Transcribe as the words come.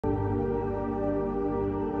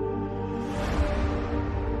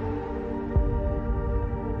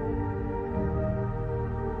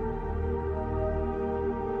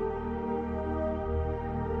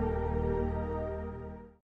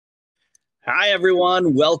Hi,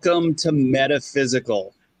 everyone. Welcome to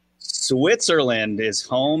Metaphysical. Switzerland is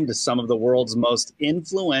home to some of the world's most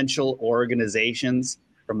influential organizations,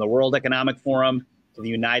 from the World Economic Forum to the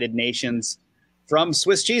United Nations, from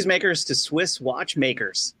Swiss cheesemakers to Swiss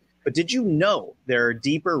watchmakers. But did you know there are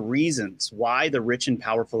deeper reasons why the rich and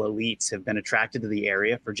powerful elites have been attracted to the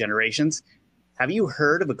area for generations? Have you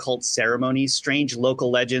heard of occult ceremonies, strange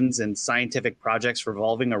local legends, and scientific projects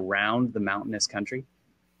revolving around the mountainous country?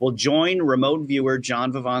 Well, join remote viewer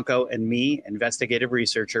John Vivanco and me, investigative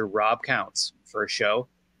researcher Rob Counts, for a show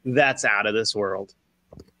that's out of this world.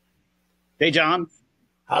 Hey, John.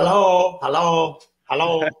 Hello, hello,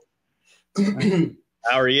 hello.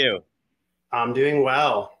 How are you? I'm doing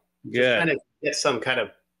well. Good. Just trying to get some kind of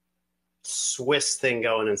Swiss thing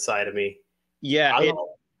going inside of me. Yeah.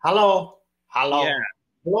 Hello, hello. Yeah.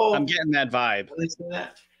 Hello. I'm getting that vibe.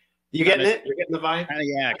 You getting it? You're getting the vibe?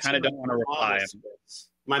 Yeah, kind of don't want to reply.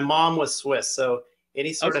 My mom was Swiss, so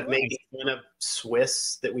any sort of making fun of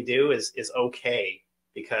Swiss that we do is okay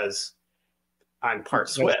because I'm part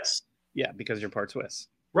Swiss. Yeah, because you're part Swiss.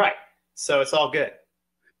 Right. So it's all good.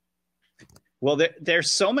 Well,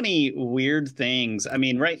 there's so many weird things. I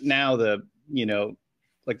mean, right now, the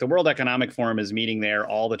World Economic Forum is meeting there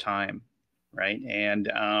all the time, right?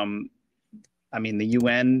 And I mean, the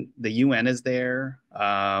UN is there.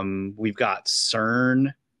 We've got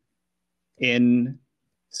CERN in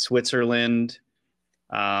Switzerland.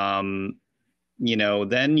 Then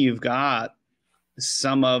you've got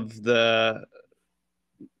some of the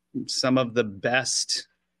best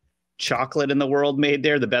chocolate in the world made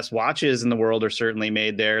there. The best watches in the world are certainly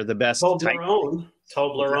made there. The best Toblerone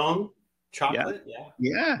chocolate.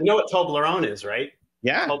 Yeah. You know what Toblerone is, right?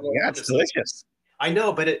 Yeah. Yeah, it's delicious. I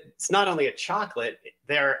know, but it's not only a chocolate.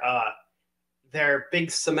 They're big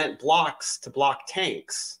cement blocks to block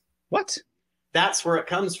tanks. What? That's where it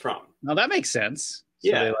comes from. Now that makes sense.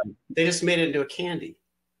 Yeah. So they just made it into a candy.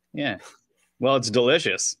 Yeah. Well, it's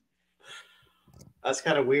delicious. That's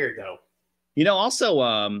kind of weird, though. Also,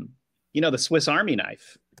 the Swiss Army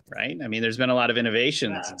knife, right? I mean, there's been a lot of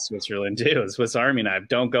innovations in Switzerland too. The Swiss Army knife.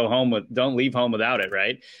 Don't leave home without it,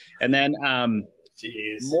 right? And then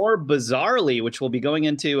more bizarrely, which we'll be going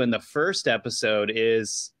into in the first episode,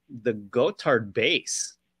 is the Gotthard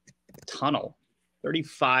base tunnel.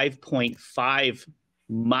 35.5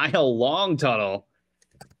 mile long tunnel.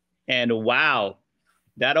 And wow,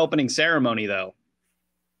 that opening ceremony, though.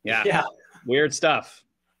 Yeah. Weird stuff.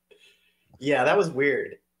 Yeah, that was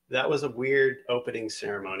weird. That was a weird opening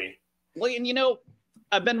ceremony. Well, and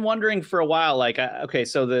I've been wondering for a while,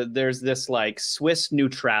 so there's this Swiss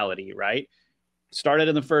neutrality, right? Started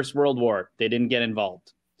in the First World War. They didn't get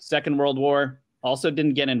involved. Second World War, also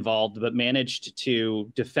didn't get involved, but managed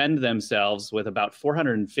to defend themselves with about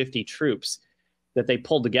 450 troops that they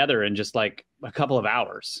pulled together in just a couple of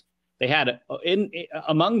hours. They had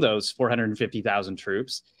among those 450,000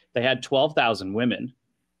 troops, they had 12,000 women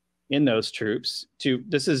in those troops.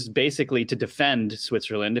 This is basically to defend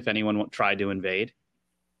Switzerland if anyone tried to invade,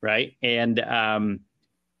 right? And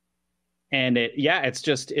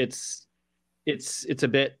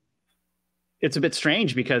it's a bit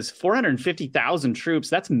strange because 450,000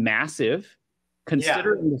 troops, that's massive,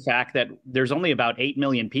 considering the fact that there's only about 8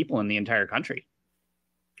 million people in the entire country.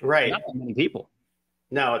 Right. Not that many people.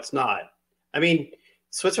 No, it's not. I mean,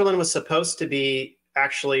 Switzerland was supposed to be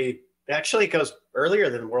actually it goes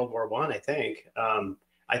earlier than World War I think.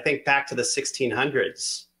 I think back to the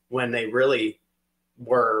 1600s when they really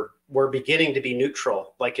were beginning to be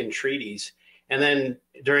neutral, like in treaties. And then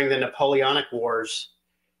during the Napoleonic Wars,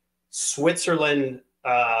 Switzerland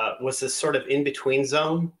was this sort of in-between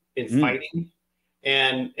zone in fighting.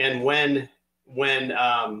 And when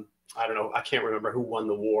I don't know, I can't remember who won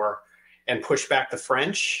the war and pushed back the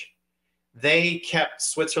French, they kept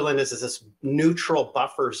Switzerland as this neutral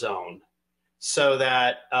buffer zone so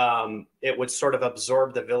that it would sort of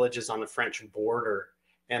absorb the villages on the French border,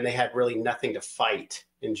 and they had really nothing to fight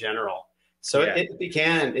in general. So it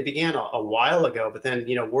began a while ago, but then,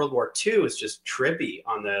 World War II is just trippy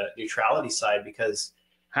on the neutrality side because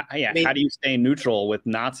how do you stay neutral with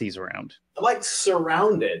Nazis around?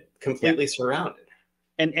 Surrounded, completely surrounded.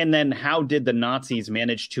 And then how did the Nazis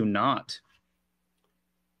manage to not,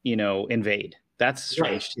 invade? That's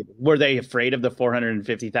strange too. Were they afraid of the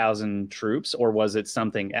 450,000 troops, or was it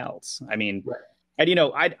something else? I mean, and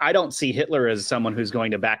I don't see Hitler as someone who's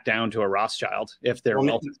going to back down to a Rothschild if they're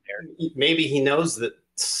welted there. Maybe he knows that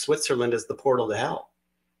Switzerland is the portal to hell.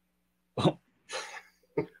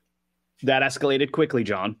 That escalated quickly,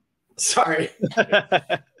 John. Sorry.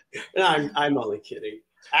 No, I'm only kidding.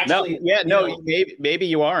 Actually, yeah, no, maybe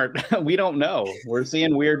you aren't. We don't know. We're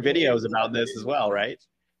seeing weird videos about this as well, right?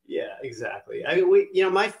 Yeah, exactly. I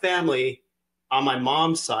mean, my family on my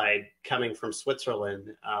mom's side, coming from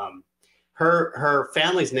Switzerland, her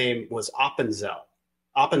family's name was Appenzeller,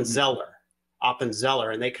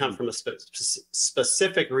 and they come from a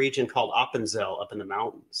specific region called Appenzell up in the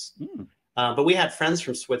mountains. Mm. But we had friends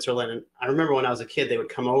from Switzerland, and I remember when I was a kid, they would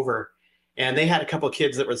come over, and they had a couple of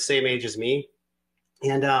kids that were the same age as me,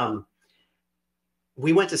 and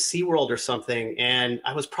we went to SeaWorld or something, and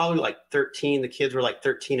I was probably like 13. The kids were like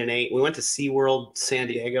 13 and 8. We went to SeaWorld San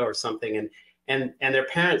Diego or something, and their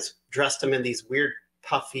parents dressed them in these weird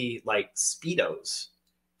puffy like Speedos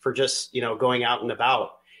for just, going out and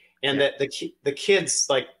about. And Yeah. the kids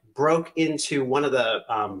like broke into one of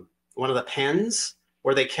the pens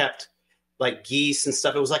where they kept like geese and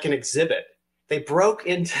stuff. It was like an exhibit. They broke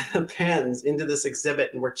into the pens, into this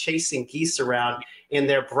exhibit, and were chasing geese around in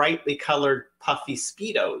their brightly colored puffy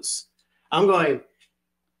Speedos. I'm going,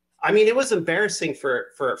 I mean, it was embarrassing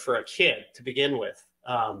for a kid to begin with,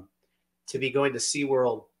 to be going to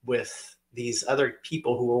SeaWorld with these other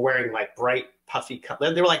people who were wearing like bright puffy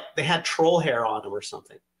color. They were like, they had troll hair on them or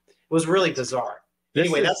something. It was really bizarre.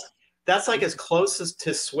 Anyway, that's like as close as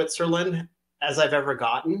to Switzerland as I've ever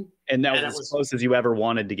gotten. And that was as close as you ever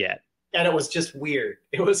wanted to get. And it was just weird.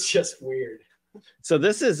 It was just weird. So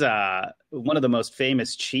this is one of the most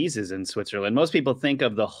famous cheeses in Switzerland. Most people think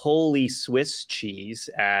of the holy Swiss cheese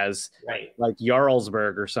as like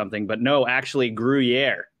Jarlsberg or something, but no, actually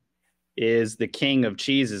Gruyere is the king of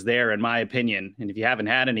cheeses there, in my opinion. And if you haven't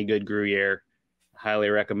had any good Gruyere, I highly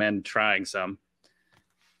recommend trying some.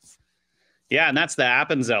 Yeah, and that's the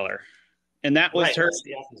Appenzeller. And that was her.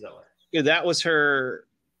 The Appenzeller. That was her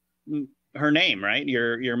name, right?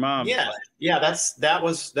 Your mom. Yeah. That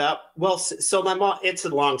was. Well, so my mom. It's a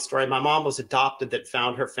long story. My mom was adopted. That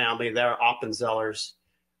found her family. They're Appenzellers,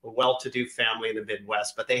 a well-to-do family in the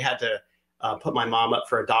Midwest, but they had to put my mom up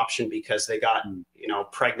for adoption because they got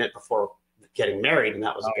pregnant before getting married, and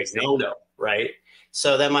that was a big no-no, right?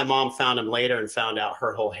 So then my mom found him later and found out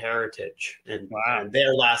her whole heritage, and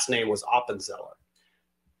their last name was Appenzeller,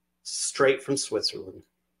 straight from Switzerland.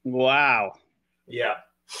 Wow. Yeah.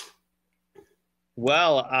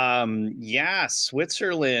 Well, yeah,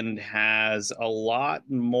 Switzerland has a lot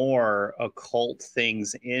more occult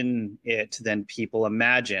things in it than people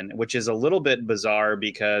imagine, which is a little bit bizarre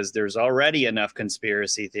because there's already enough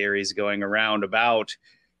conspiracy theories going around about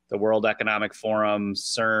the World Economic Forum,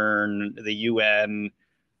 CERN, the UN,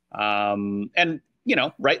 and,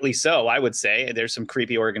 rightly so, I would say. There's some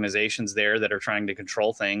creepy organizations there that are trying to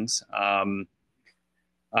control things.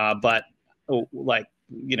 But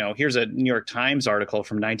here's a New York Times article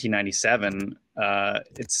from 1997.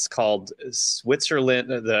 It's called Switzerland.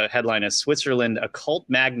 The headline is Switzerland Occult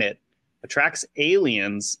Magnet Attracts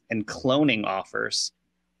Aliens and Cloning Offers.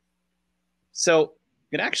 So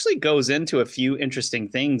it actually goes into a few interesting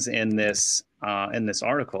things in this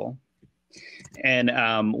article. And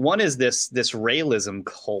one is this realism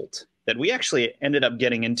cult that we actually ended up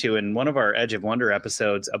getting into in one of our Edge of Wonder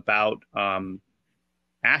episodes about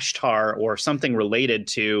Ashtar or something related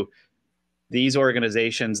to these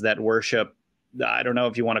organizations that worship, I don't know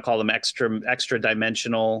if you want to call them extra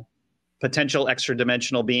dimensional, potential extra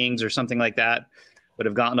dimensional beings or something like that, but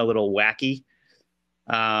have gotten a little wacky.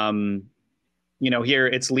 Here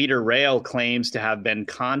its leader Rael claims to have been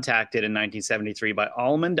contacted in 1973 by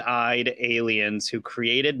almond-eyed aliens who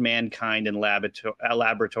created mankind in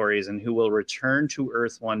laboratories and who will return to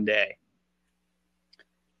Earth one day.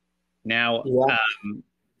 Now,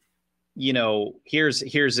 here's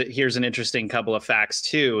an interesting couple of facts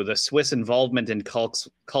too. The Swiss involvement in cults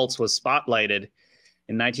was spotlighted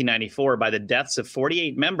in 1994 by the deaths of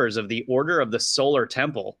 48 members of the Order of the Solar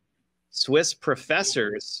Temple. Swiss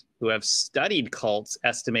professors who have studied cults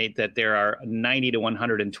estimate that there are 90 to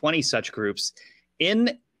 120 such groups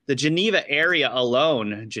in the Geneva area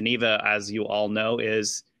alone. Geneva, as you all know,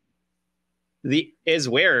 is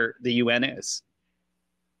where the UN is.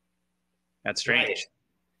 That's strange. Right.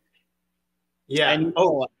 Yeah. And,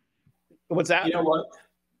 what's that? You know what?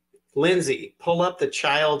 Lindsay, pull up the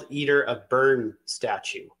Child Eater of Bern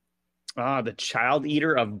statue. The Child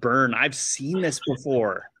Eater of Bern. I've seen this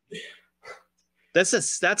before.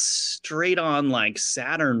 That's straight on like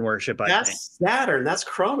Saturn worship. That's Saturn. That's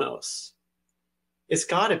Kronos. It's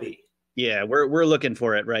got to be. Yeah, we're looking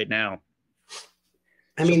for it right now.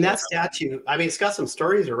 I mean, that statue. I mean, it's got some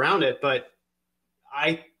stories around it, but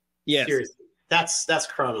seriously, that's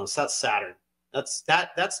Kronos. That's Saturn. That's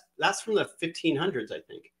from the 1500s, I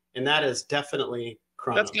think, and that is definitely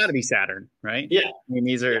Kronos. That's got to be Saturn, right? Yeah. I mean,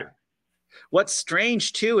 these are. What's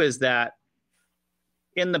strange too is that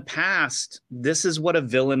in the past, this is what a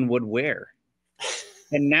villain would wear.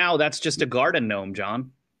 And now that's just a garden gnome,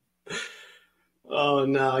 John. Oh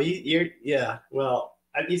no, you're yeah. Well,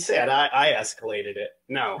 you said I escalated it.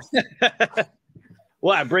 No,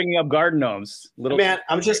 Well, I'm bringing up garden gnomes. Little man,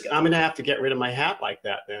 I'm gonna have to get rid of my hat like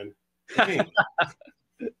that then. Dang.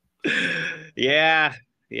 Yeah,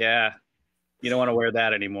 yeah. You don't want to wear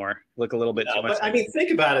that anymore. Look a little bit too much. But I mean,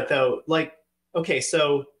 think about it though. Like, okay,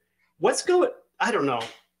 so what's going? I don't know.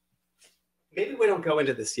 Maybe we don't go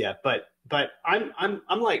into this yet, but I'm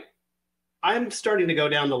like, I'm starting to go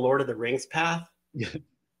down the Lord of the Rings path.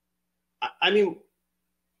 I mean,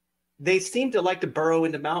 they seem to like to burrow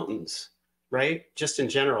into mountains, right? Just in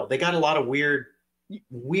general, they got a lot of weird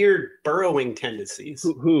burrowing tendencies.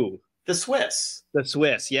 Who? The Swiss. The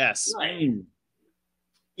Swiss, yes. Right.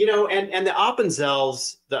 You know, and the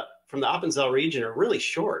Appenzels, from the Appenzell region, are really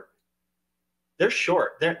short. They're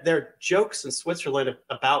short. They're jokes in Switzerland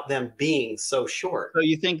about them being so short. So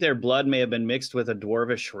you think their blood may have been mixed with a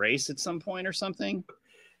dwarvish race at some point or something?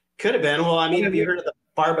 Could have been. Well, I mean, have you heard of the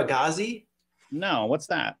Barbagazi? No, what's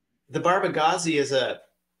that? The Barbagazi is a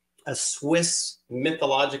Swiss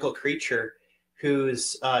mythological creature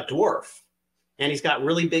who's a dwarf, and he's got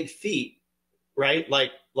really big feet, right?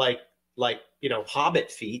 Like you know,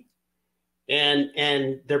 hobbit feet,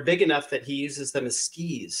 and they're big enough that he uses them as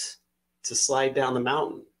skis to slide down the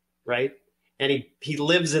mountain, right? And he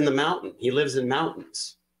lives in the mountain. He lives in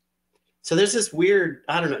mountains. So there's this weird,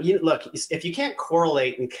 I don't know. Look, if you can't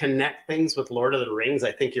correlate and connect things with Lord of the Rings,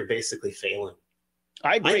 I think you're basically failing.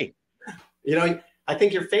 I agree. I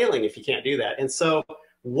think you're failing if you can't do that. And so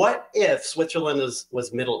what if Switzerland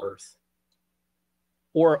was Middle Earth?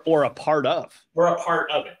 Or a part of. Or a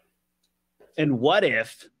part of it. And what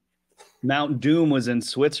if Mount Doom was in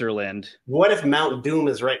Switzerland? What if Mount Doom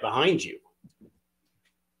is right behind you?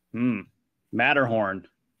 Matterhorn.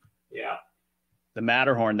 Yeah. The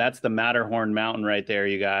Matterhorn. That's the Matterhorn mountain right there,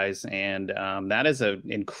 you guys. And that is an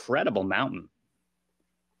incredible mountain.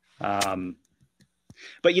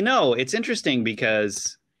 But, you know, it's interesting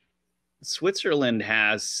because Switzerland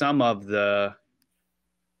has some of the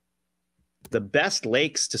best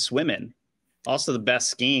lakes to swim in. Also the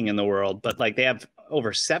best skiing in the world. But, like, they have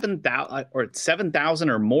over 7,000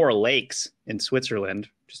 or more lakes in Switzerland.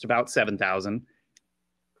 Just about 7,000.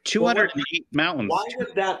 208 mountains. Why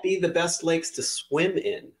would that be the best lakes to swim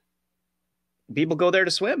in? People go there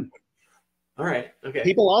to swim. All right. Okay.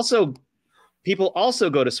 People also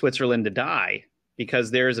go to Switzerland to die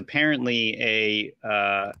because there is apparently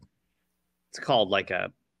it's called like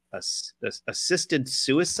a assisted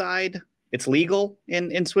suicide. It's legal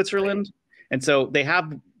in Switzerland. Right. And so they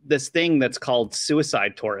have this thing that's called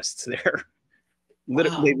suicide tourists there.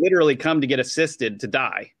 Wow. They literally come to get assisted to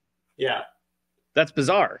die. Yeah. That's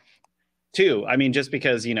bizarre, too. I mean, just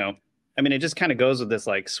because, you know, I mean, it just kind of goes with this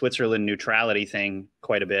like Switzerland neutrality thing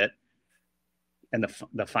quite a bit, and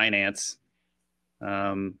the finance.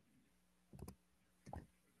 Right.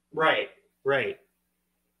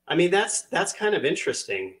 I mean, that's kind of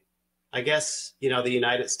interesting. I guess, you know, the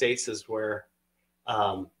United States is where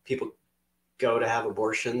people go to have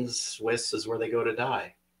abortions. Swiss is where they go to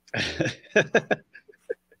die.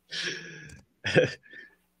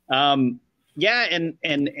 Yeah,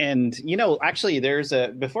 and you know, actually,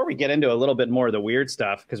 before we get into a little bit more of the weird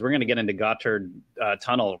stuff, because we're going to get into Gotthard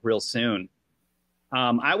tunnel real soon.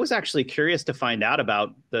 I was actually curious to find out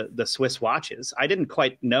about the Swiss watches. I didn't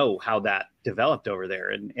quite know how that developed over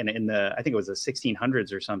there, and in the I think it was the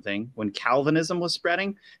 1600s or something when Calvinism was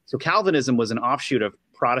spreading. So Calvinism was an offshoot of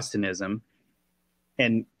Protestantism,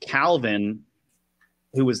 and Calvin,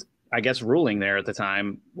 who was I guess ruling there at the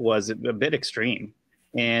time, was a bit extreme,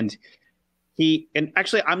 and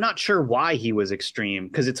actually, I'm not sure why he was extreme,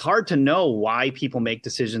 because it's hard to know why people make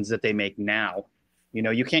decisions that they make now. You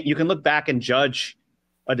know, you can look back and judge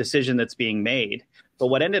a decision that's being made. But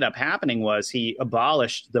what ended up happening was he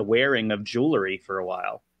abolished the wearing of jewelry for a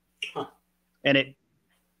while. Huh. And it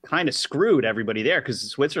kind of screwed everybody there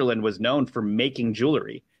because Switzerland was known for making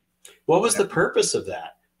jewelry. What was the purpose of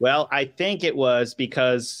that? Well, I think it was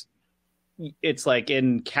because it's like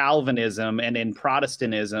in Calvinism and in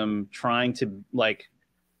Protestantism trying to like,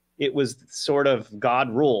 it was sort of God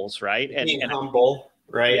rules, right? Being humble,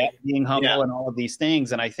 right? Yeah, being humble and all of these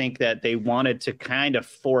things. And I think that they wanted to kind of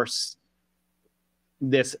force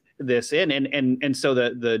this in. And so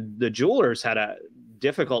the jewelers had a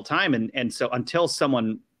difficult time. And so until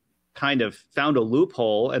someone kind of found a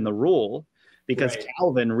loophole in the rule, because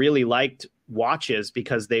Calvin really liked watches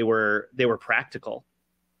because they were practical.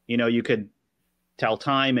 You know, you could tell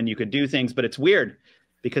time and you could do things, but it's weird.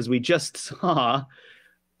 because we just saw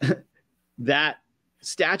that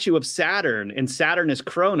statue of Saturn, and Saturn is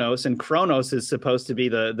Kronos, and Kronos is supposed to be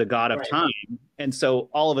the god of time. And so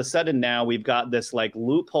all of a sudden now we've got this like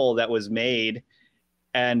loophole that was made,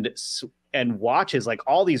 and watches, like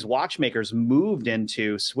all these watchmakers moved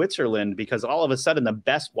into Switzerland because all of a sudden the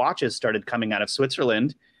best watches started coming out of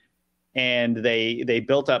Switzerland, and they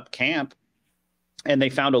built up camp, and they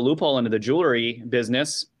found a loophole into the jewelry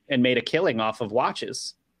business and made a killing off of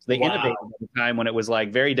watches. So they innovated at a time when it was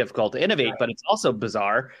like very difficult to innovate, but it's also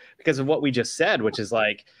bizarre because of what we just said, which is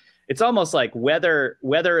like, it's almost like whether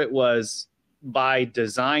it was by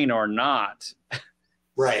design or not,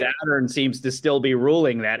 Saturn seems to still be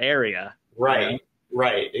ruling that area. Right. You know?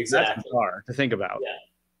 Right. Exactly. That's bizarre to think about.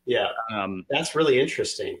 Yeah. That's really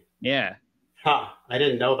interesting. Yeah. Huh. I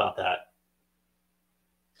didn't know about that.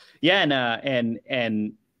 Yeah.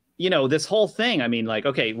 And you know, this whole thing, I mean, like,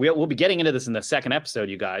 okay, we'll be getting into this in the second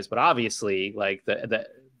episode, you guys, but obviously like the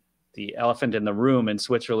elephant in the room in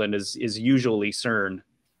Switzerland is usually CERN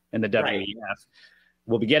and the WEF.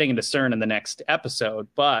 We'll be getting into CERN in the next episode,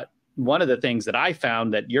 but one of the things that I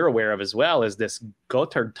found that you're aware of as well is this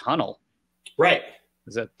Gotthard tunnel. Right.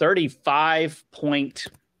 It's a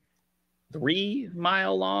 35.3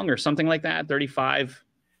 mile long or something like that,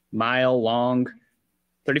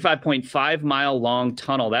 35.5 mile long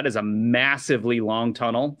tunnel. That is a massively long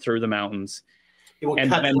tunnel through the mountains. It will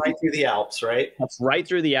cut right through the Alps, right? Cuts right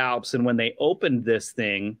through the Alps. And when they opened this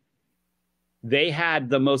thing, they had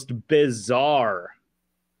the most bizarre,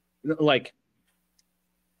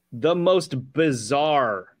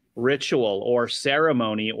 ritual or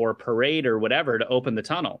ceremony or parade or whatever to open the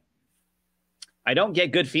tunnel. I don't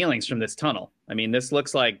get good feelings from this tunnel. I mean, this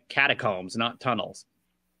looks like catacombs, not tunnels.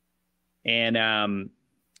 And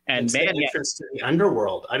it's the entrance to the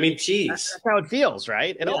underworld. I mean, geez, that's how it feels,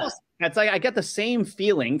 right? It's like I get the same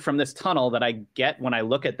feeling from this tunnel that I get when I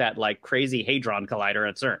look at that like crazy hadron collider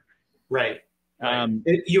at CERN. Right.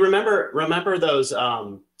 You remember those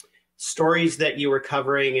stories that you were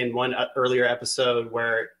covering in one earlier episode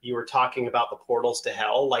where you were talking about the portals to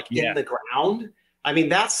hell, like in the ground? I mean,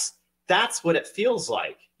 that's what it feels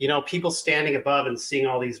like. You know, people standing above and seeing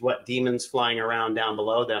all these demons flying around down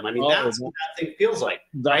below them. I mean, that's what that thing feels like.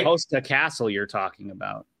 The Hosta Castle you're talking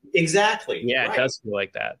about. Exactly. Yeah, it does feel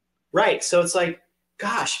like that. Right. So it's like,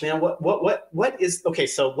 gosh, man, what is okay?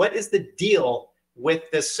 So what is the deal with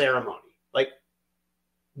this ceremony? Like,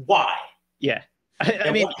 why? Yeah. I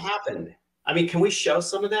mean, what happened? I mean, can we show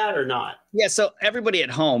some of that or not? Yeah, so everybody at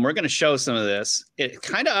home, we're going to show some of this. It's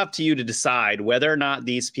kind of up to you to decide whether or not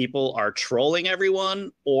these people are trolling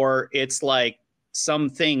everyone or it's like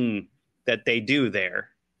something that they do there.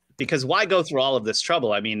 Because why go through all of this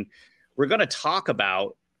trouble? I mean, we're going to talk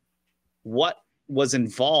about what was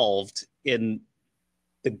involved in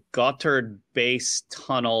the Gotthard base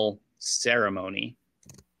tunnel ceremony.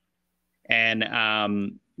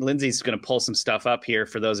 And Lindsay's going to pull some stuff up here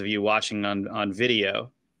for those of you watching on video.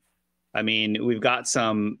 I mean, we've got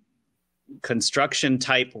some construction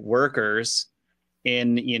type workers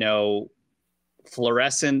in, you know,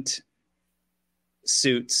 fluorescent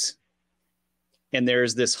suits. And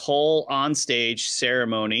there's this whole onstage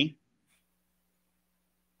ceremony.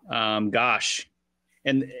 Gosh.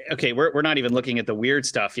 And okay, we're not even looking at the weird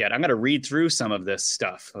stuff yet. I'm going to read through some of this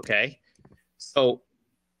stuff. Okay. So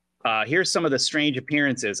here's some of the strange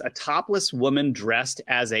appearances. A topless woman dressed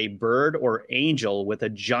as a bird or angel with a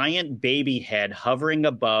giant baby head hovering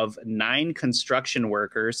above 9 construction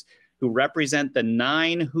workers who represent the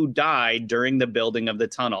 9 who died during the building of the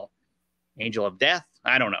tunnel. Angel of death?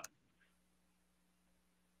 I don't know.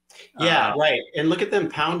 Yeah, right. And look at them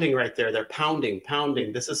pounding right there. They're pounding.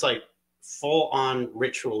 This is like full on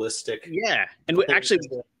ritualistic. Yeah. And we actually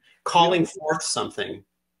calling forth something.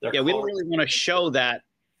 We don't really want to show that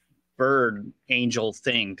bird angel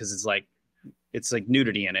thing because it's like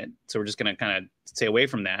nudity in it, so we're just going to kind of stay away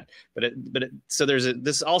from that. So this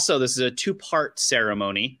is a 2-part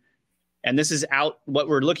ceremony, and this is what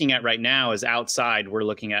we're looking at right now is outside we're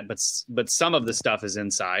looking at, but some of the stuff is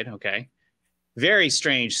inside. Okay, very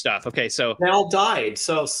strange stuff. Okay, so they all died.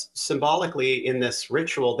 So symbolically in this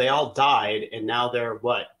ritual they all died, and now they're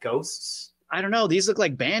what, ghosts? I don't know, these look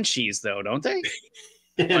like banshees though, don't they?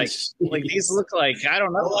 like these look like, I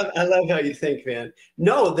don't know. I love how you think, man.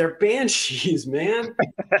 No, they're banshees, man.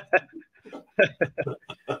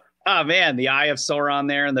 Oh man, the eye of Sauron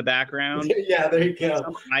there in the background. Yeah, there you go.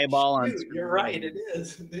 Some eyeball on. Dude, you're right, it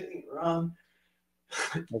is. Wrong.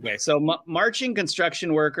 Okay, so marching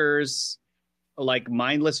construction workers, like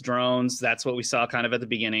mindless drones. That's what we saw kind of at the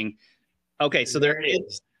beginning. Okay, so there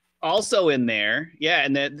is Also in there, yeah,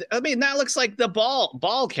 and I mean that looks like the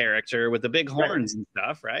ball character with the big horns and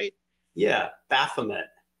stuff, right? Yeah, Baphomet.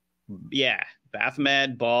 Yeah,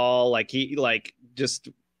 Baphomet, Ball, like he like just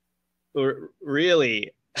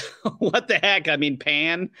really what the heck? I mean,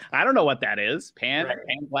 Pan. I don't know what that is. Pan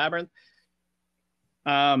Labyrinth.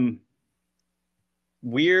 Um,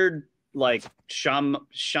 weird like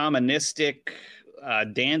shamanistic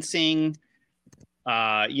dancing.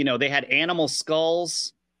 You know, they had animal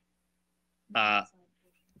skulls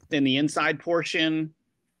in the inside portion,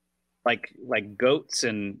 like goats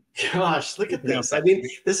and. Gosh, look at this! I mean,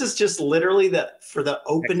 this is just literally for the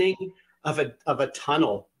opening of a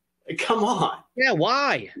tunnel. Come on. Yeah,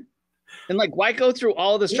 why? And like, why go through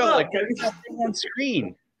all this trouble? Like, on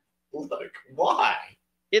screen. Look, why?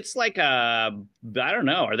 It's like I don't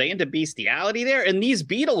know. Are they into bestiality there? And these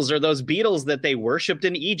beetles are those beetles that they worshipped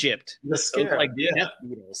in Egypt. The scarab, like death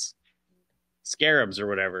beetles, scarabs or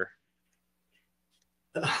whatever.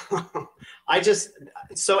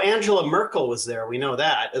 So Angela Merkel was there. We know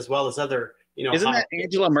that, as well as other, you know. Isn't that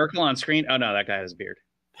Angela Merkel on screen? Oh no, that guy has a beard.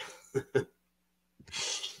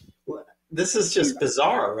 This is just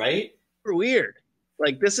bizarre, right? Weird.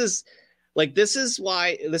 This is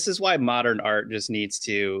why modern art just needs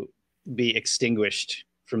to be extinguished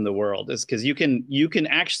from the world, is because you can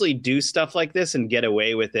actually do stuff like this and get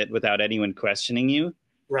away with it without anyone questioning you.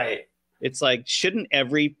 Right. It's like, shouldn't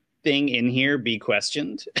everything in here be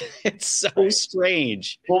questioned? It's so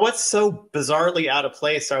strange. Well, what's so bizarrely out of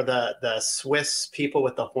place are the Swiss people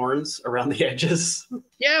with the horns around the edges.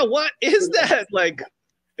 Yeah, what is that? Like,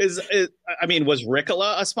 I mean, was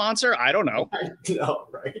Ricola a sponsor? I don't know. I know,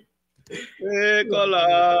 right?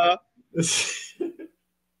 Ricola.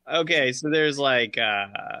 Okay, so there's like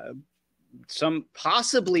some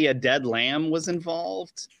possibly a dead lamb was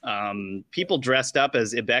involved. People dressed up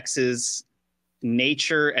as ibexes,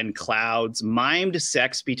 nature and clouds, mimed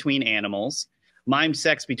sex between animals, mimed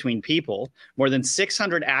sex between people. More than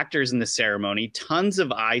 600 actors in the ceremony, tons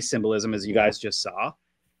of eye symbolism, as you guys just saw.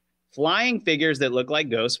 Flying figures that look like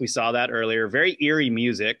ghosts. We saw that earlier. Very eerie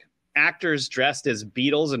music. Actors dressed as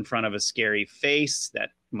beetles in front of a scary face.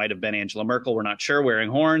 That might have been Angela Merkel. We're not sure. Wearing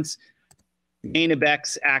horns. Main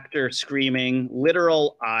Ibex actor screaming.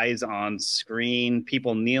 Literal eyes on screen.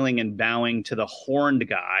 People kneeling and bowing to the horned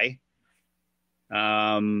guy.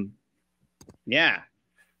 Yeah.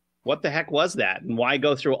 What the heck was that? And why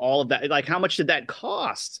go through all of that? Like, how much did that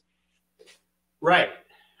cost? Right.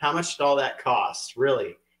 How much did all that cost,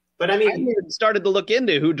 really? But I mean, I started to look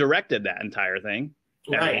into who directed that entire thing.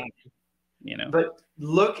 Right. You know. But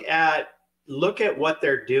look at what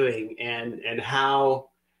they're doing and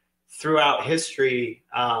how throughout history,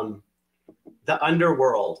 the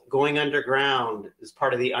underworld, going underground, is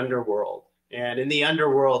part of the underworld. And in the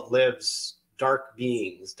underworld lives darker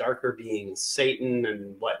beings, Satan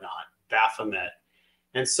and whatnot, Baphomet.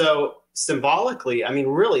 And so symbolically, I mean,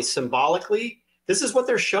 really symbolically, this is what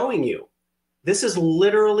they're showing you. This is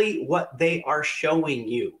literally what they are showing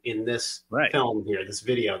you in this film here, this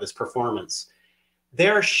video, this performance.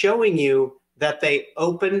 They're showing you that they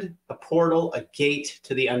opened a portal, a gate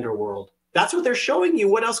to the underworld. That's what they're showing you.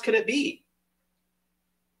 What else could it be?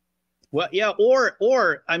 Well, yeah,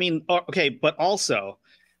 or I mean, okay, but also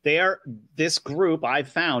this group I've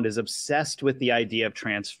found is obsessed with the idea of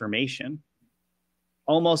transformation.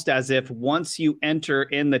 Almost as if once you enter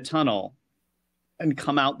in the tunnel and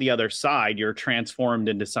come out the other side, you're transformed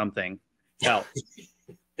into something else.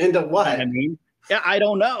 Into what? You know what I mean? Yeah, I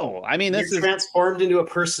don't know. I mean, you're transformed into a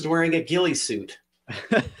person wearing a ghillie suit.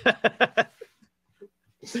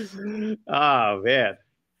 Oh man.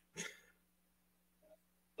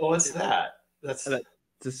 What's that? That's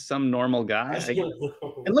just some normal guy.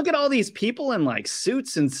 And look at all these people in like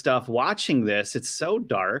suits and stuff watching this. It's so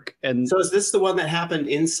dark. And so is this the one that happened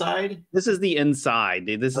inside? This is the inside.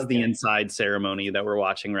 This is the inside ceremony that we're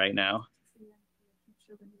watching right now.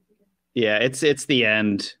 Yeah, it's the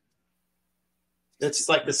end. It's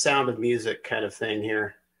like the Sound of Music kind of thing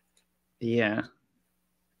here. Yeah.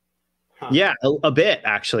 Huh. Yeah, a bit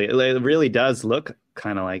actually. It really does look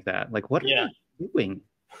kind of like that. Like, what are they doing?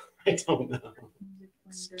 I don't know.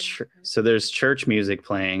 So there's church music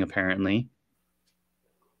playing apparently.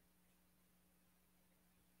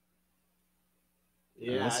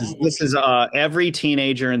 Yeah. This is every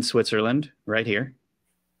teenager in Switzerland right here.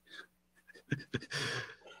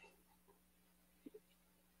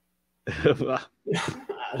 I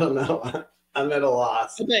don't know. I'm at a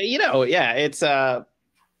loss. You know, yeah, it's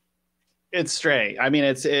strange. I mean,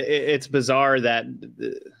 it's bizarre that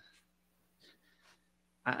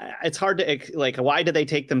it's hard to like. Why do they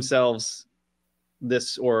take themselves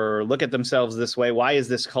this or look at themselves this way? Why is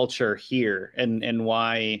this culture here? And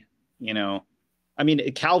why, you know, I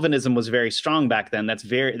mean, Calvinism was very strong back then. That's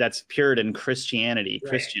Puritan Christianity, Right.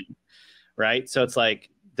 Christian, right? So it's like,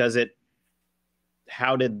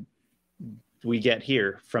 how did we get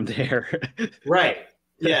here from there? Right.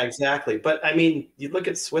 Yeah, exactly. But I mean, you look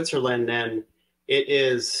at Switzerland and it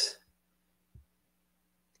is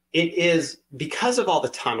because of all the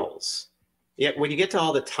tunnels. Yeah, when you get to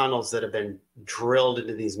all the tunnels that have been drilled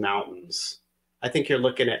into these mountains, I think you're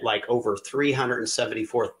looking at like over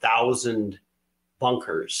 374,000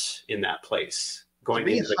 bunkers in that place. Going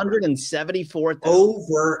 374,000.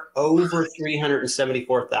 Over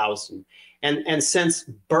 374,000. And since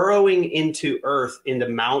burrowing into earth, into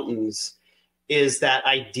mountains, is that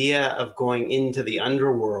idea of going into the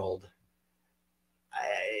underworld,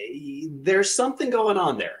 there's something going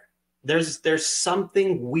on there. There's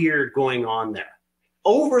something weird going on there.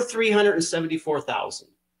 Over 374,000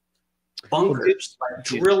 bunkers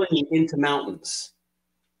drilling into mountains.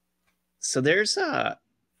 So there's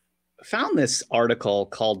found this article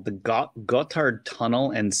called the Gotthard Tunnel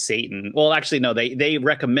and Satan. Well, actually, no, they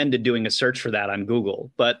recommended doing a search for that on Google,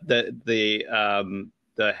 but the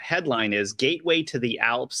headline is Gateway to the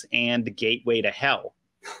Alps and Gateway to Hell.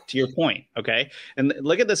 To your point, okay? And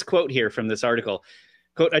look at this quote here from this article.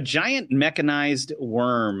 Quote, a giant mechanized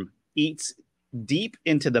worm eats deep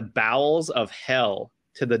into the bowels of hell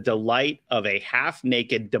to the delight of a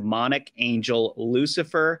half-naked demonic angel,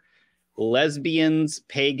 Lucifer, lesbians,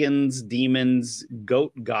 pagans, demons,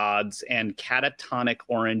 goat gods, and catatonic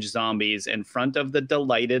orange zombies in front of the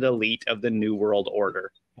delighted elite of the New World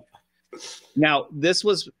Order. Now, these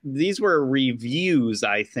were reviews,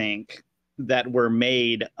 I think, that were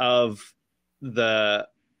made of the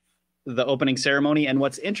opening ceremony. And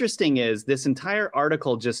what's interesting is this entire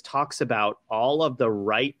article just talks about all of the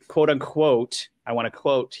right, quote unquote, I want to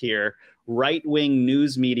quote here, right-wing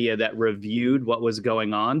news media that reviewed what was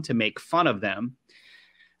going on to make fun of them.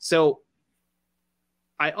 So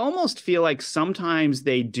I almost feel like sometimes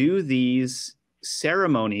they do these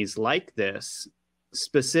ceremonies like this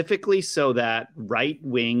specifically so that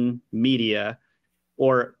right-wing media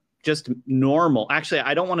or just normal, actually,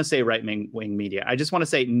 I don't want to say right-wing media. I just want to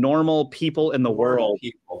say normal people in the world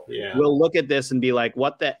will look at this and be like,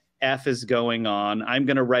 what the F is going on? I'm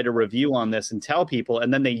going to write a review on this and tell people.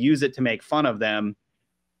 And then they use it to make fun of them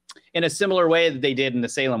in a similar way that they did in the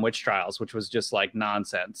Salem witch trials, which was just like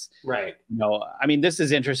nonsense. Right. You know, I mean, this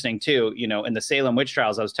is interesting too. You know, in the Salem witch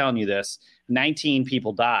trials, I was telling you this, 19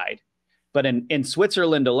 people died. But in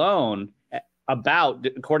Switzerland alone,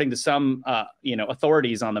 according to some,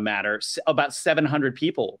 authorities on the matter, about 700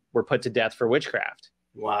 people were put to death for witchcraft.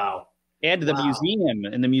 Wow. And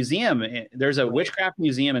the museum, there's a witchcraft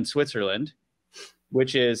museum in Switzerland,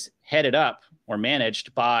 which is headed up or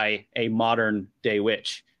managed by a modern day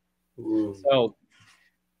witch. Ooh. So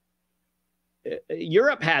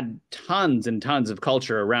Europe had tons and tons of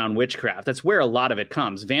culture around witchcraft. That's where a lot of it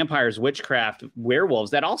comes. Vampires, witchcraft,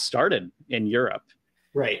 werewolves, that all started in Europe.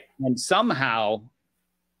 Right. And somehow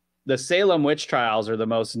the Salem witch trials are the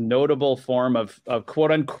most notable form of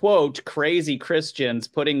quote unquote crazy Christians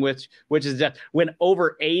putting witches to death, when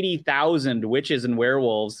over 80,000 witches and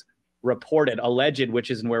werewolves alleged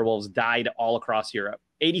witches and werewolves died all across Europe.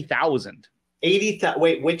 80,000. 80,000.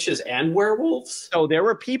 Wait, witches and werewolves? So there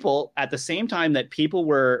were people at the same time that people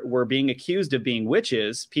were being accused of being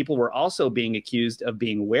witches. People were also being accused of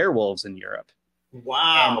being werewolves in Europe.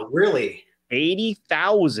 Wow, really?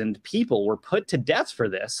 80,000 people were put to death for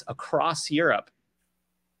this across Europe.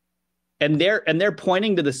 And they're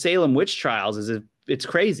pointing to the Salem witch trials as if it's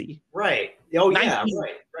crazy. Right. Oh, 19, yeah,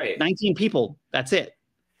 right. 19 people. That's it.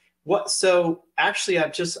 What? So actually,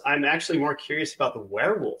 I'm actually more curious about the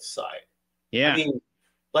werewolf side. Yeah. I mean,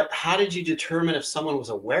 like, how did you determine if someone was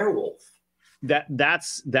a werewolf?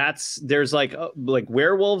 There's like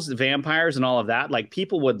werewolves, vampires, and all of that. Like,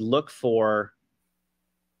 people would look for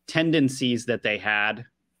tendencies that they had.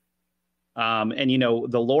 And, you know,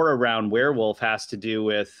 the lore around werewolf has to do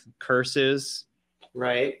with curses,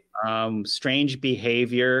 right? Strange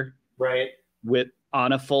behavior, right?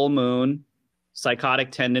 On a full moon,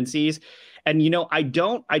 psychotic tendencies. And, you know, I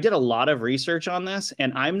did a lot of research on this,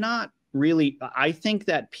 and I think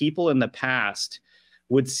that people in the past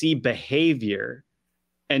would see behavior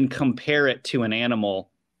and compare it to an animal.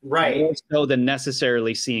 Right. More so than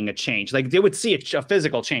necessarily seeing a change. Like, they would see a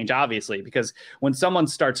physical change, obviously, because when someone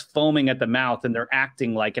starts foaming at the mouth and they're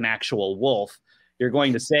acting like an actual wolf, you're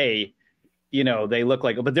going to say, you know, they look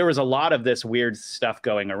like, but there was a lot of this weird stuff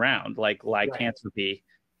going around, like lycanthropy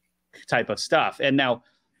type of stuff. And now,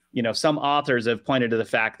 you know, some authors have pointed to the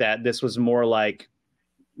fact that this was more like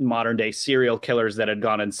modern day serial killers that had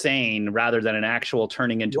gone insane rather than an actual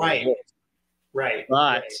turning into a wolf. Right.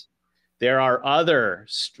 But there are other,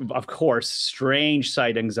 of course, strange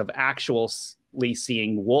sightings of actually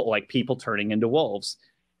seeing like people turning into wolves.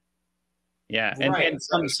 Yeah, and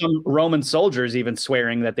some Roman soldiers even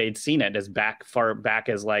swearing that they'd seen it as far back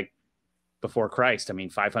as like before Christ. I mean,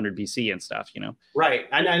 500 BC and stuff, you know? Right.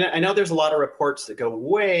 I know there's a lot of reports that go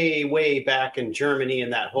way, way back in Germany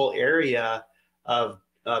and that whole area of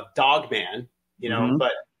Dogman, you know,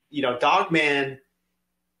 but, you know, Dogman,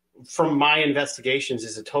 from my investigations,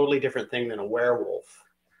 is a totally different thing than a werewolf.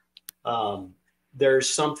 There's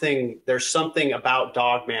something about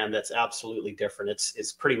Dogman that's absolutely different.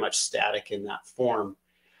 It's pretty much static in that form.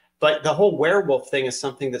 But the whole werewolf thing is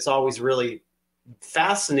something that's always really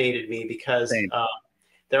fascinated me, because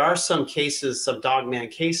there are some cases, some Dogman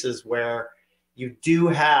cases, where you do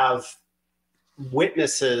have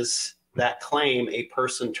witnesses that claim a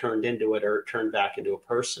person turned into it or turned back into a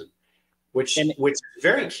person, which is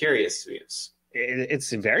very curious to me.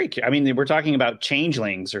 It's very, I mean, we're talking about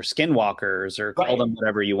changelings or skinwalkers, or call them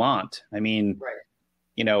whatever you want. I mean,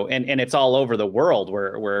 you know, and it's all over the world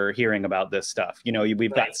where we're hearing about this stuff. You know,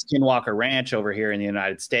 we've got Skinwalker Ranch over here in the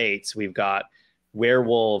United States. We've got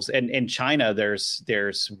werewolves, and in China, there's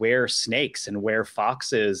were snakes and were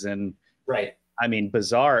foxes, and I mean,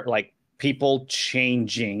 bizarre, like people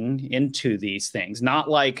changing into these things, not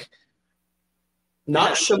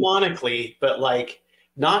shamanically, but like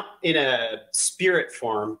not in a spirit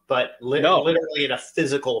form, but literally in a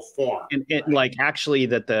physical form. And like actually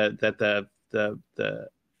that the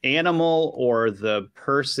animal or the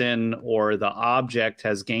person or the object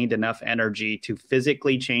has gained enough energy to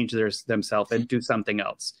physically change themselves into something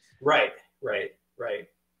else. Right.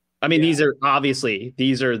 I mean, these are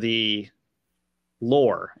the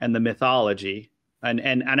lore and the mythology.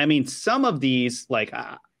 And I mean, some of these, like,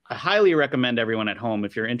 I highly recommend everyone at home,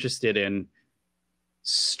 if you're interested in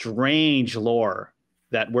strange lore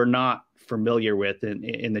that we're not familiar with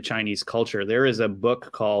in the Chinese culture, there is a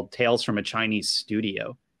book called Tales from a Chinese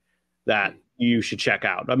Studio that you should check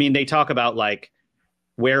out. I mean, they talk about like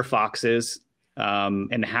werefoxes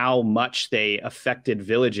and how much they affected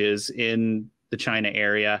villages in the China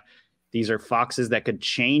area. These are foxes that could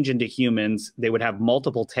change into humans. They would have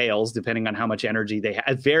multiple tails depending on how much energy they had.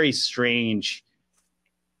 A very strange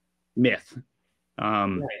myth.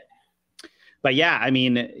 But yeah, I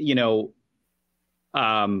mean, you know,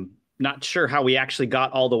 not sure how we actually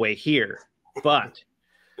got all the way here, but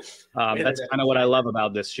that's kind of what I love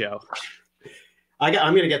about this show. I'm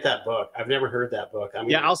going to get that book. I've never heard that book.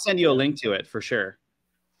 I'll send you a link to it for sure.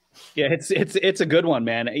 Yeah, it's a good one,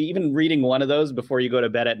 man. Even reading one of those before you go to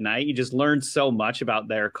bed at night, you just learn so much about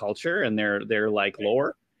their culture and their like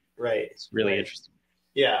lore. Right. It's really interesting.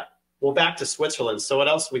 Yeah. Well, back to Switzerland. So what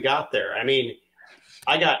else we got there? I mean,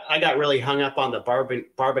 I got really hung up on the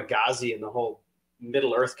Barbagazi and the whole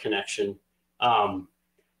Middle Earth connection, and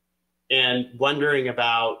wondering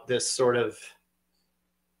about this sort of,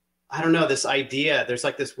 I don't know, this idea. There's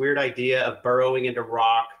like this weird idea of burrowing into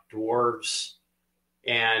rock, dwarves,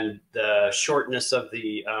 and the shortness of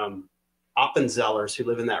the Appenzellers who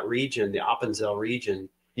live in that region, the Appenzell region,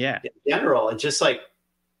 in general, and just like,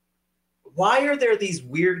 why are there these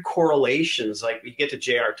weird correlations? Like, we get to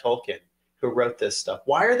J.R. Tolkien, who wrote this stuff.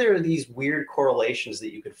 Why are there these weird correlations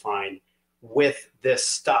that you could find with this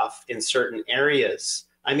stuff in certain areas?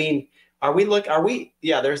 I mean, there's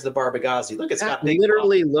the Barbagazi. Look, it's got big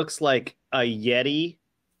literally looks like a Yeti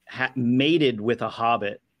mated with a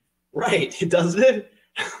hobbit. Right, doesn't it?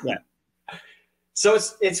 Yeah. So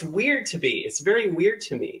it's weird to me. It's very weird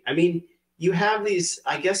to me. I mean, you have these,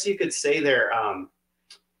 I guess you could say they're,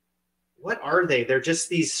 what are they? They're just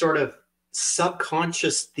these sort of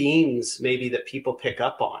subconscious themes maybe that people pick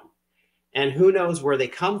up on. And who knows where they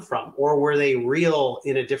come from, or were they real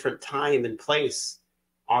in a different time and place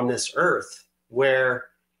on this earth, where,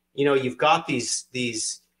 you know, you've got these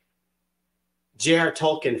J.R.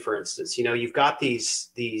 Tolkien, for instance, you know, you've got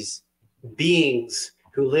these beings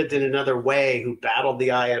who lived in another way, who battled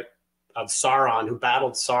the Eye of Sauron, who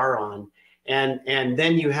battled Sauron. And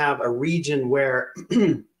then you have a region where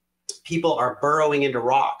people are burrowing into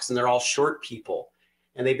rocks, and they're all short people,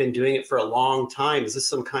 and they've been doing it for a long time. Is this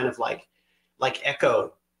some kind of like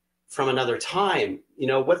echo from another time? You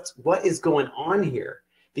know, what is going on here?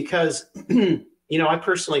 Because, you know, I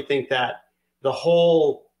personally think that the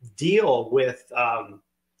whole deal with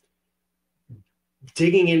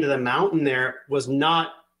digging into the mountain there was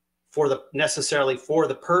not necessarily for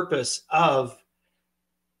the purpose of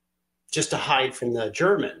just to hide from the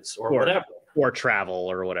Germans or whatever. or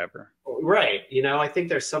travel or whatever. Right. You know, I think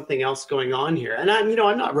there's something else going on here. And I'm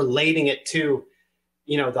not relating it to,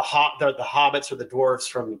 the hobbits or the dwarves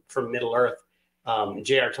from Middle Earth,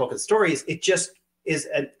 J.R. Tolkien stories. It just is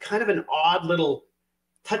a kind of an odd little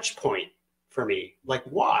touch point for me. Like,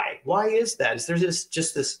 why? Why is that? Is there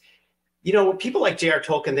just this, people like J.R.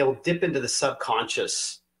 Tolkien, they will dip into the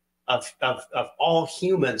subconscious of all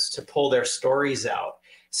humans to pull their stories out.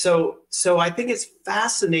 So I think it's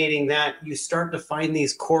fascinating that you start to find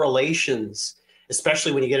these correlations,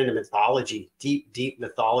 especially when you get into mythology, deep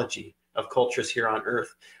mythology of cultures here on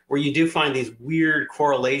Earth, where you do find these weird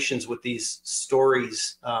correlations with these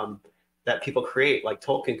stories that people create, like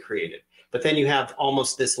Tolkien created. But then you have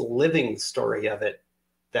almost this living story of it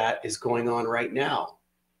that is going on right now.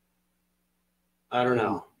 I don't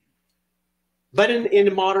know. But in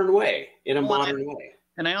a modern way, modern way.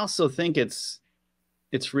 And I also think it's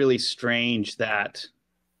really strange that,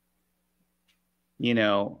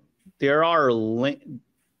 there are,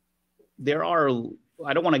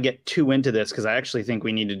 I don't want to get too into this because I actually think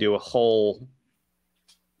we need to do a whole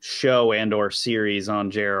show and or series on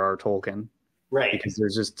J.R.R. Tolkien. Right. Because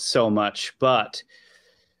there's just so much. But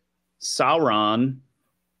Sauron,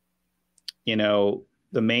 the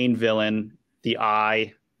main villain, the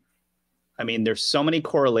Eye, I mean, there's so many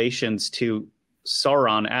correlations to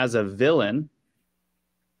Sauron as a villain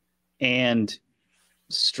and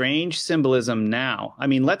strange symbolism now. I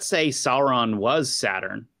mean, let's say Sauron was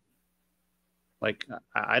Saturn. Like,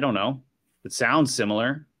 I don't know. It sounds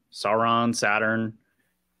similar. Sauron, Saturn,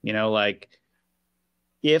 like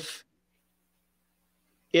if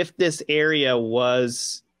this area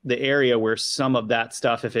was the area where some of that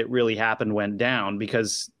stuff, if it really happened, went down,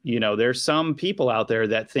 because, there's some people out there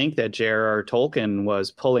that think that J.R.R. Tolkien was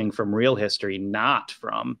pulling from real history, not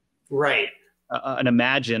from an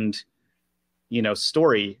imagined,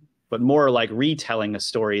 story, but more like retelling a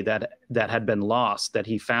story that had been lost, that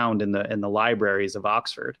he found in the libraries of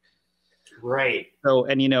Oxford. Right. So,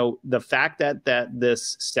 and, the fact that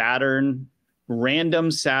this random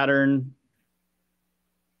Saturn,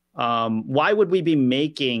 why would we be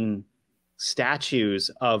making statues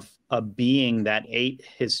of a being that ate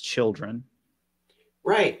his children?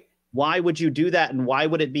 Right. Why would you do that? And why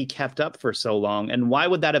would it be kept up for so long? And why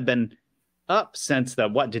would that have been up since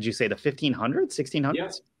what did you say, the 1500s, 1600s? Yeah,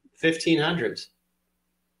 1500s.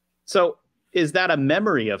 So is that a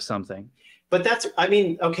memory of something? But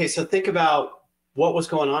okay, so think about what was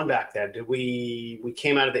going on back then. We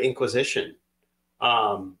came out of the Inquisition,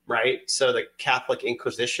 right? So the Catholic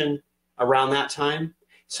Inquisition around that time.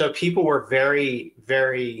 So people were very,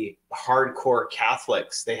 very hardcore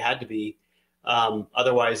Catholics. They had to be,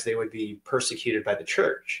 otherwise they would be persecuted by the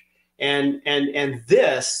church. And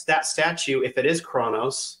that statue, if it is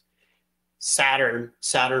Kronos, Saturn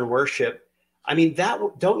worship, I mean,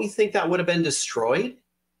 don't you think that would have been destroyed?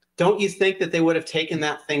 Don't you think that they would have taken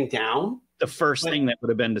that thing down? The first thing that would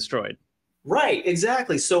have been destroyed. Right,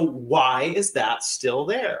 exactly. So why is that still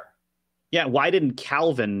there? Yeah, why didn't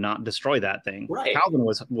Calvin not destroy that thing? Right. Calvin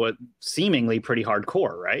was seemingly pretty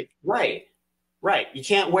hardcore, right? Right. You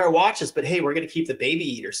can't wear watches, but hey, we're going to keep the baby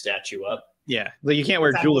eater statue up. Yeah, but you can't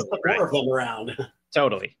wear jewelry. More of them around.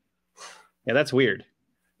 Totally. Yeah, that's weird.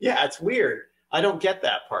 Yeah, it's weird. I don't get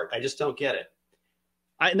that part. I just don't get it.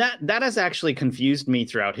 That has actually confused me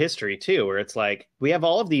throughout history too, where it's like we have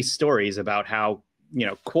all of these stories about how,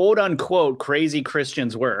 quote unquote crazy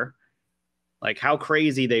Christians were, like how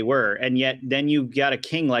crazy they were, and yet then you got a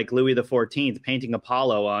king like Louis XIV painting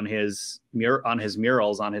Apollo on his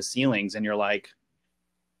murals on his ceilings, and you're like,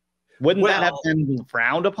 wouldn't that have been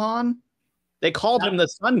frowned upon? They called him the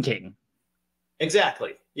Sun King.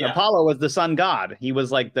 Exactly. Yeah. Apollo was the sun god. He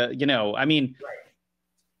was like the, right.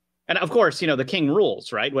 And of course, the king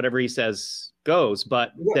rules, right? Whatever he says goes.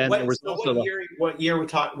 But then there was also what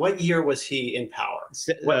year was he in power?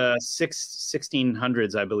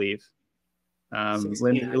 1600s, I believe.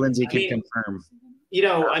 Lindsay can confirm.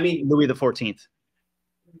 Louis XIV.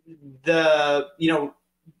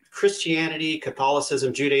 Christianity,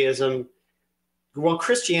 Catholicism, Judaism. Well,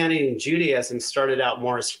 Christianity and Judaism started out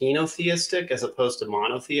more as henotheistic as opposed to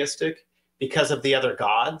monotheistic because of the other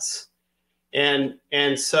gods. And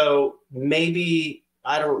so maybe,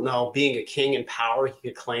 I don't know, being a king in power, he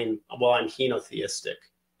could claim, well, I'm henotheistic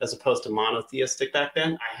as opposed to monotheistic back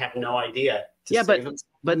then. I have no idea. Yeah, but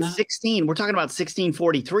 16, we're talking about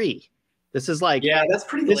 1643. This is like, yeah, that's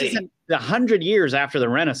pretty late. This is 100 years after the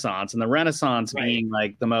Renaissance, and the Renaissance being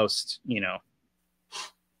like the most,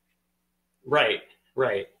 Right.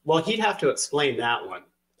 Well, he'd have to explain that one.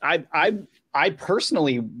 I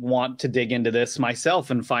personally want to dig into this myself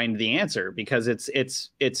and find the answer because it's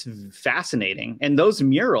fascinating. And those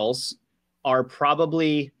murals are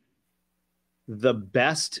probably the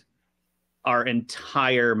best our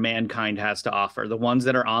entire mankind has to offer. The ones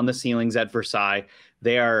that are on the ceilings at Versailles,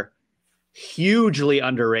 they are hugely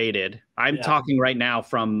underrated. I'm talking right now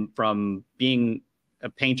from being a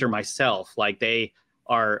painter myself. Like, they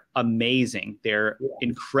are amazing. They're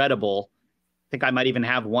incredible. I think I might even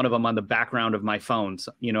have one of them on the background of my phone.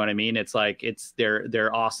 You know what I mean? It's like,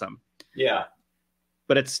 they're awesome. Yeah.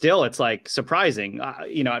 But it's like surprising.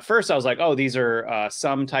 You know, at first I was like, oh, these are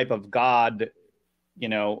some type of god, you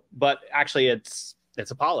know, but actually it's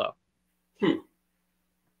Apollo.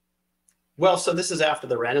 Well, so this is after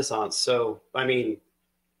the Renaissance. So, I mean,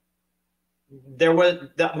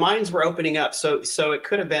 the minds were opening up. So it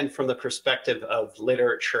could have been from the perspective of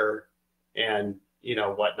literature and, you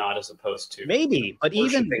know, whatnot, as opposed to maybe, but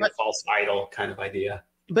even a false idol kind of idea.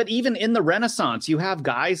 But even in the Renaissance, you have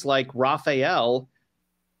guys like Raphael.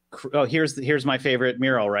 Oh, here's my favorite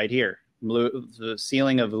mural right here. The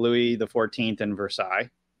ceiling of Louis XIV in Versailles.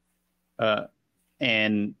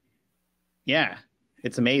 And yeah,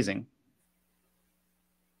 it's amazing.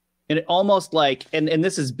 And it almost like, and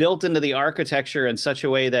this is built into the architecture in such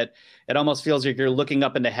a way that it almost feels like you're looking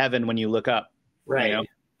up into heaven when you look up. Right. You know?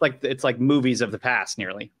 It's like movies of the past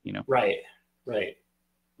nearly, you know? Right.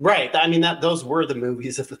 I mean, those were the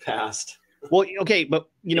movies of the past. Well, okay, but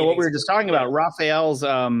you know what we were just talking about, Raphael's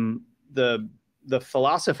the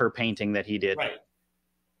philosopher painting that he did. Right.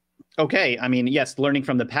 Okay, I mean, yes, learning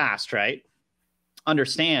from the past, right?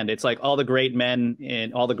 Understand, it's like all the great men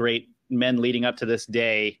and all the great men leading up to this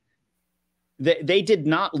day, they did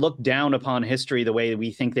not look down upon history the way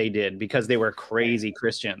we think they did because they were crazy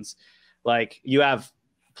Christians. Like, you have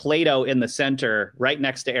Plato in the center right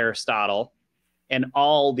next to Aristotle, and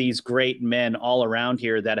all these great men all around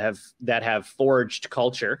here that have forged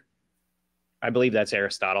culture. I believe that's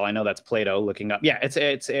Aristotle. I know that's Plato looking up. Yeah,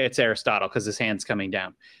 it's Aristotle because his hand's coming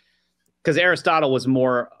down. Because Aristotle was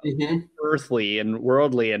more earthly and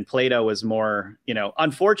worldly, and Plato was more, you know,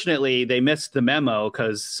 unfortunately they missed the memo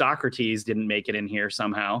because Socrates didn't make it in here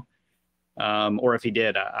somehow. Or if he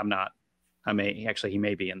did, he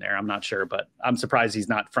may be in there. I'm not sure, but I'm surprised he's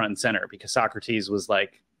not front and center because Socrates was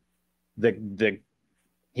like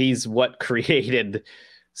he's what created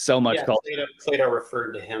so much culture. Plato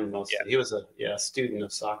referred to him mostly. Yeah. He was a student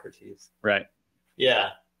of Socrates. Right. Yeah.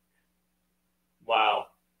 Wow.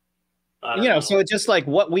 You know, so it's just like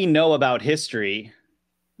what we know about history,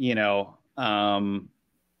 you know,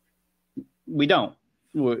 we don't,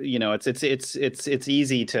 you know, it's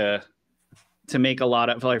easy to make a lot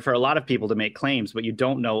of, like, for a lot of people to make claims, but you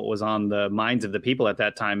don't know what was on the minds of the people at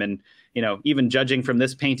that time. And, you know, even judging from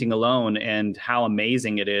this painting alone and how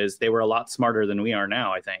amazing it is, they were a lot smarter than we are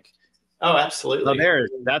now, I think. Oh, absolutely. Oh,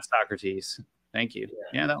 that's Socrates. Thank you.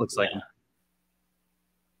 Yeah, that looks like him.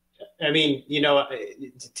 I mean, you know,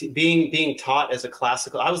 being taught as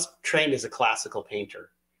I was trained as a classical painter.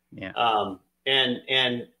 Yeah.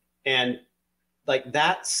 And like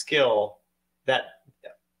that skill,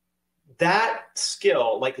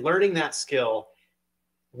 like learning that skill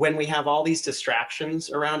when we have all these distractions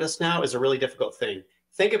around us now is a really difficult thing.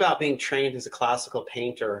 Think about being trained as a classical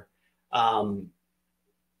painter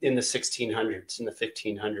in the 1600s, in the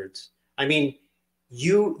 1500s. I mean,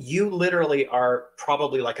 you literally are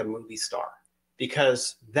probably like a movie star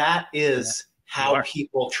because that is how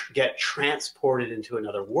people get transported into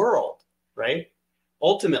another world, right?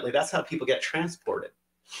 Ultimately, that's how people get transported.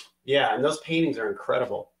 Yeah, and those paintings are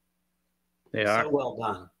incredible. They are. So well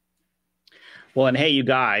done. Well, and hey, you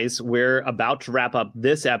guys, we're about to wrap up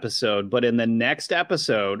this episode, but in the next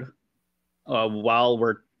episode, while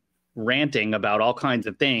we're ranting about all kinds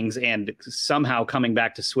of things and somehow coming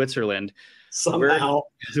back to Switzerland,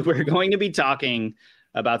 we're going to be talking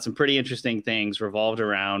about some pretty interesting things revolved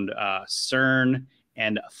around CERN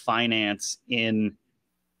and finance in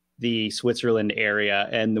the Switzerland area.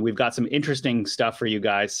 And we've got some interesting stuff for you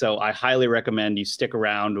guys. So I highly recommend you stick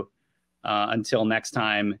around until next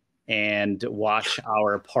time and watch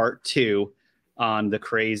our part 2 on the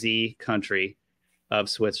crazy country of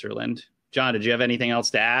Switzerland. John, did you have anything else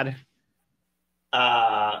to add?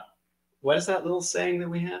 What is that little saying that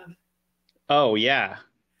we have? Oh, yeah.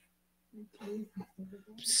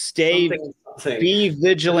 Be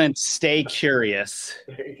vigilant, stay curious.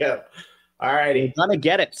 There you go. All righty. You're going to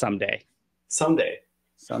get it someday. Someday.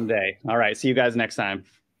 All right. See you guys next time.